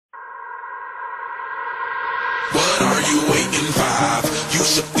What are you waiting for? You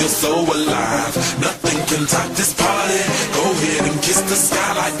should feel so alive. Nothing can top this party. Go ahead and kiss the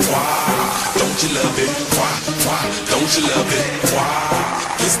sky like why? Don't you love it? Why? Why? Don't you love it? Why?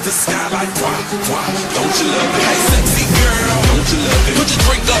 Kiss the sky like why? Why? Don't you love it? Hey sexy girl, don't you love it? Put your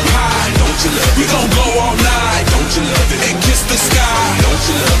drink up high, don't you love it? We gon' go all night, don't you love it? And kiss the sky, don't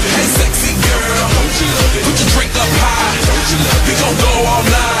you love it? Hey sexy girl, don't you love it? Put your drink up high, don't you love it? We gon' go all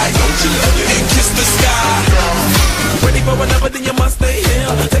night, don't you love it? And kiss the sky. Ready for another, then you must stay here.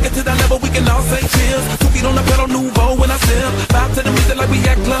 Take it to that level, we can all say cheers. 2 feet on the pedal, nouveau when I sip. Vibe to the music like we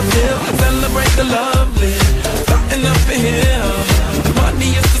at Club Hill. Celebrate the lovely, starting up in here.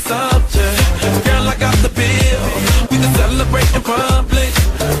 Money is the subject, girl I got the bill. We can celebrate in public,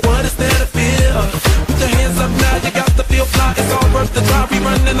 what is there to feel? Put your hands up now, you got to feel fly. It's all worth the drive, we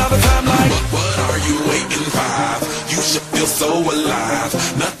running out of time like what are you waiting for? You should feel so alive.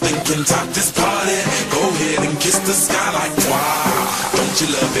 Nothing can top this party. Go ahead and kiss the sky like why? Don't you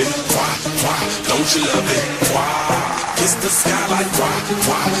love it? Why? Why? Don't you love it? Why? Kiss the sky like why?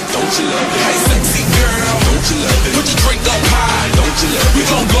 Why? Don't you love it? Hey sexy girl, don't you love it? Put your drink up high, don't you love it? We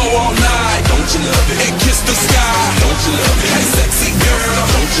gon' go all night, don't you love it? And kiss the sky, don't you love it? Hey sexy girl,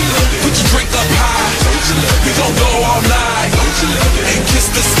 don't you love it? Put your drink up high, don't you love it? We gon' go all night, don't you love it? And kiss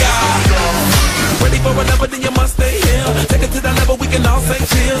the sky. Ready for another, then you must stay here. Take it to that level, we can all say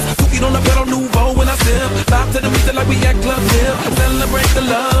cheers. 2 feet on the pedal, nouveau when I sip. Vibe to the music like we at Club Hill. Celebrate the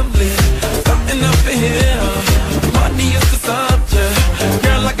lovely, starting up in here. Money is the subject,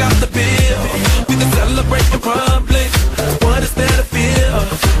 girl I got the bill. We can celebrate in public, what is there to feel?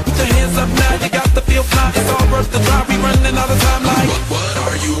 Put your hands up now, you got to feel fly. It's all worth the drive, we running out of time like what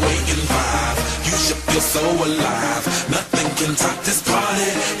are you waiting for? You should feel so alive. Nothing can top this party.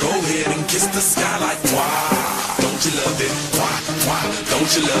 Go ahead and kiss the sky like why? Don't you love it? Why? Why? Don't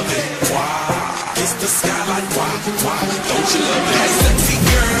you love it? Why? Kiss the sky like why? Why? Don't you love it? Hey sexy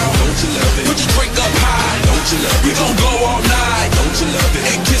girl, don't you love it? Put your drink up high, don't you love it? We gon' go all night, don't you love it?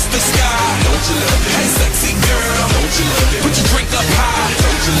 And kiss the sky, don't you love it?